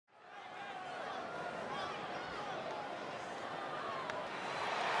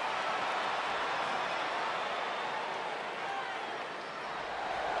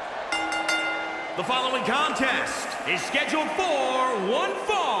The following contest is scheduled for one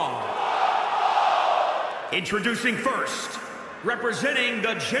fall. Introducing first, representing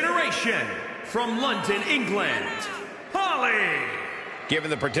the generation from London, England, Holley. Given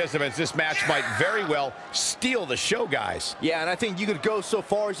the participants, this match might very well steal the show, guys. Yeah, and I think you could go so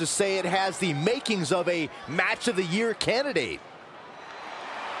far as to say it has the makings of a Match of the Year candidate.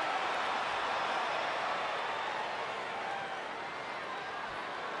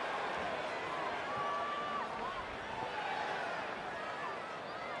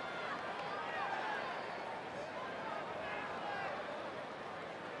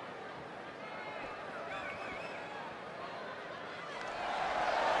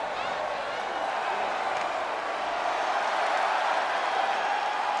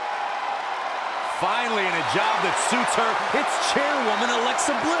 Finally, in a job that suits her, it's chairwoman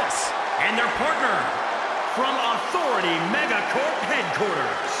Alexa Bliss. And their partner, from Authority Megacorp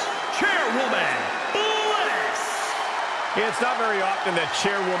Headquarters, Chairwoman Bliss. It's not very often that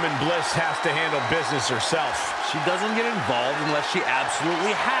Chairwoman Bliss has to handle business herself. She doesn't get involved unless she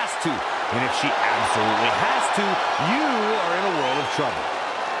absolutely has to. And if she absolutely has to, you are in a world of trouble.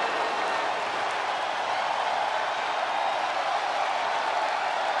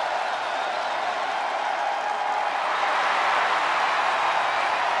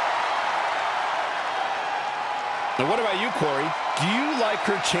 Now, what about you, Corey? Do you like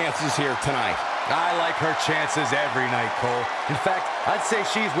her chances here tonight? I like her chances every night, Cole. In fact, I'd say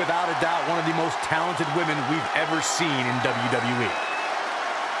she's without a doubt one of the most talented women we've ever seen in WWE.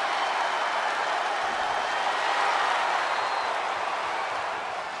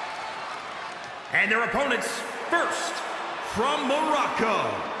 And their opponents, first, from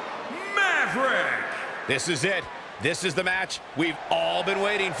Morocco, Maverick. This is it. This is the match we've all been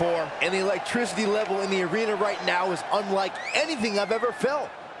waiting for. And the electricity level in the arena right now is unlike anything I've ever felt.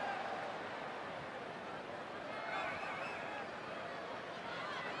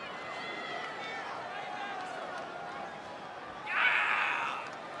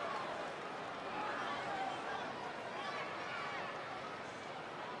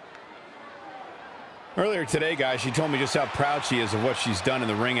 Earlier today, guys, she told me just how proud she is of what she's done in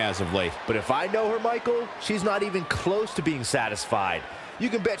the ring as of late. But if I know her, Michael, she's not even close to being satisfied. You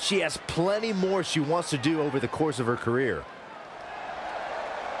can bet she has plenty more she wants to do over the course of her career.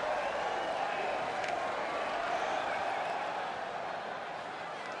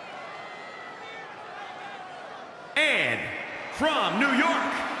 And from New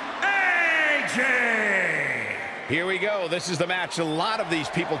York, AJ. Here we go. This is the match a lot of these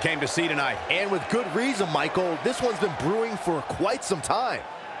people came to see tonight. And with good reason, Michael. This one's been brewing for quite some time.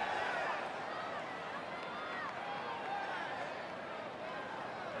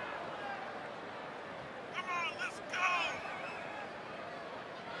 Come on, let's go.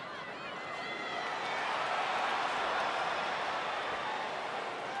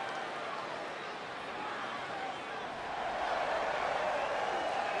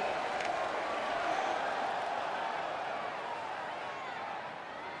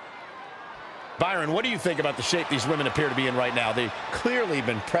 Byron, what do you think about the shape these women appear to be in right now? They've clearly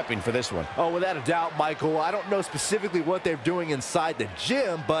been prepping for this one. Oh, without a doubt, Michael. I don't know specifically what they're doing inside the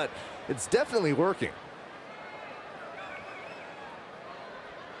gym, but it's definitely working.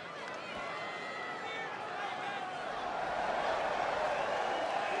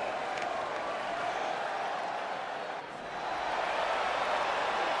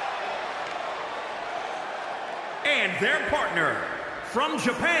 And their partner, from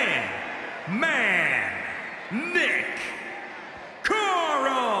Japan, Nick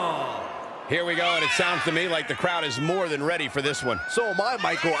Coral. Here we go, and it sounds to me like the crowd is more than ready for this one. So am I,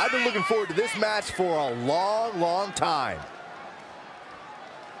 Michael. I've been looking forward to this match for a long, long time.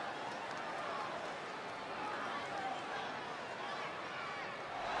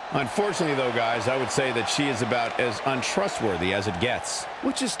 Unfortunately, though, guys, I would say that she is about as untrustworthy as it gets.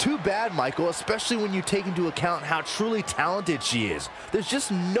 Which is too bad, Michael, especially when you take into account how truly talented she is. There's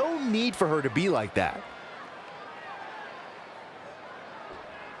just no need for her to be like that.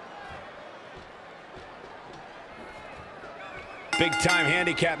 Big-time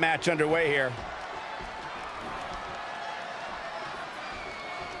handicap match underway here.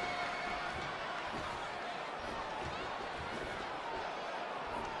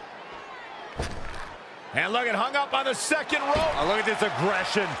 And look, it hung up on the second rope. Oh, look at this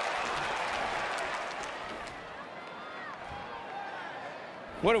aggression.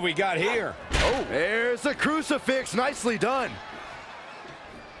 What do we got here? Oh, there's the crucifix. Nicely done.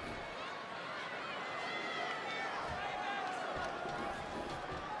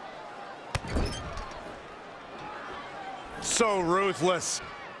 So ruthless.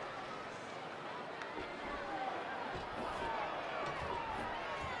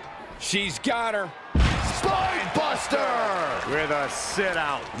 She's got her. Spine buster! With a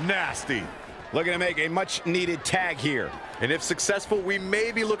sit-out. Nasty. Looking to make a much-needed tag here. And if successful, we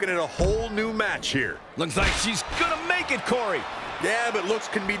may be looking at a whole new match here. Looks like she's gonna make it, Corey. Yeah, but looks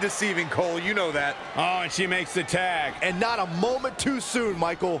can be deceiving, Cole. You know that. Oh, and she makes the tag. And not a moment too soon,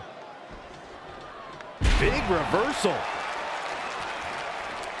 Michael. Big reversal.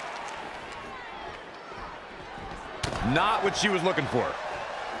 Not what she was looking for.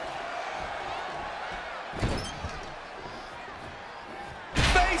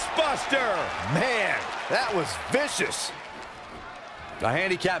 Face buster! Man, that was vicious. A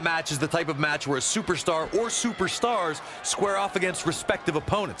handicap match is the type of match where a superstar or superstars square off against respective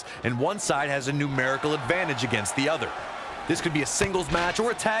opponents, and one side has a numerical advantage against the other. This could be a singles match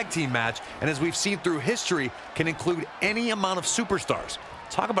or a tag team match, and as we've seen through history, can include any amount of superstars.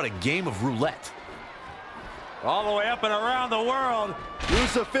 Talk about a game of roulette. All the way up and around the world.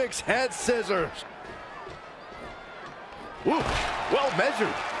 Crucifix head scissors. Woo, well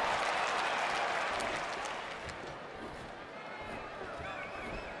measured.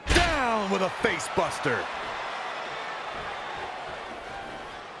 Down with a face buster.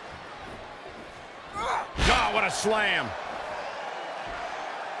 God, what a slam.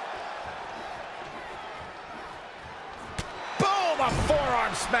 Boom, a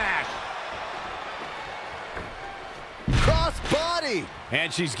forearm smash. Cross body.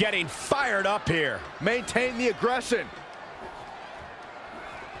 And she's getting fired up here. Maintain the aggression.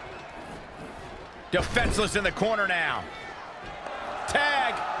 Defenseless in the corner now.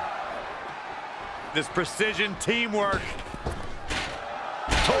 Tag. This precision teamwork.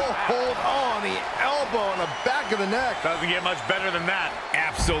 Toe hold on the elbow on the back of the neck. Doesn't get much better than that.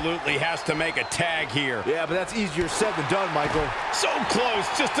 Absolutely has to make a tag here. Yeah, but that's easier said than done, Michael. So close,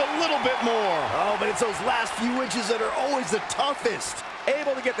 just a little bit more. Oh, but it's those last few inches that are always the toughest.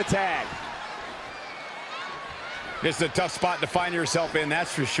 Able to get the tag. This is a tough spot to find yourself in,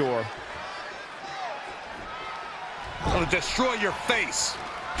 that's for sure. It'll destroy your face.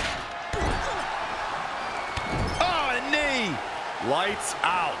 Oh, a knee. Lights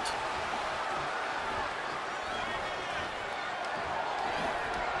out.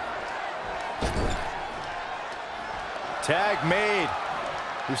 Tag made.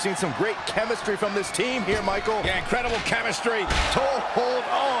 We've seen some great chemistry from this team here, Michael. Yeah, incredible chemistry. Toe hold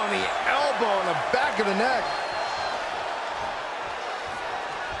on the elbow on the back of the neck.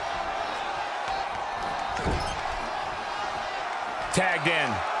 Tagged in.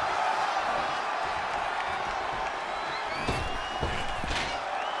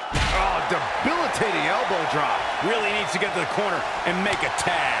 Oh, debilitating elbow drop. Really needs to get to the corner and make a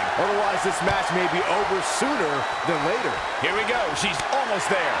tag. Otherwise, this match may be over sooner than later. Here we go. She's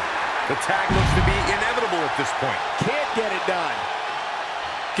almost there. The tag looks to be inevitable at this point. Can't get it done.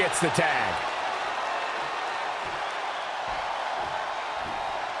 Gets the tag.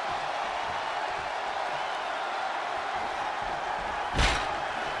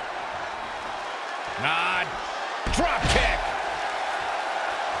 Drop kick.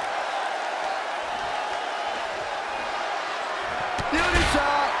 Beauty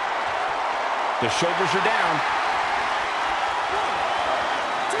shot. The shoulders are down.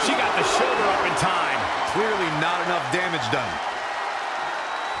 She got the shoulder up in time. Clearly not enough damage done.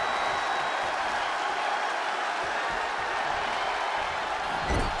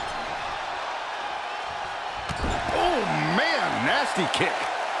 Oh, man, nasty kick.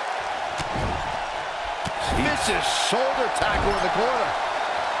 Vicious shoulder tackle in the corner.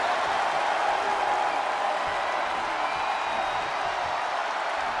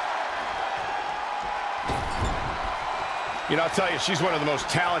 You know, I'll tell you, she's one of the most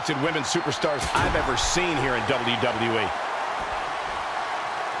talented women superstars I've ever seen here in WWE.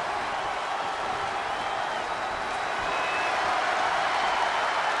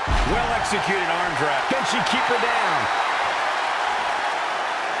 Well-executed arm drag. Can she keep her down?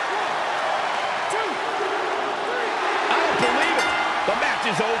 1, 2, 3. I don't believe it. The match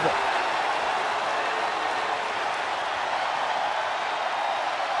is over.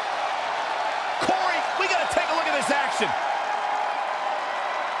 Corey, we got to take a look at this action.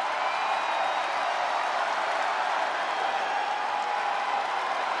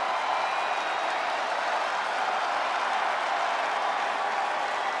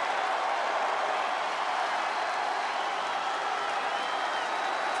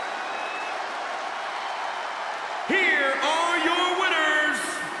 Here are your winners.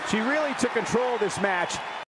 She really took control of this match.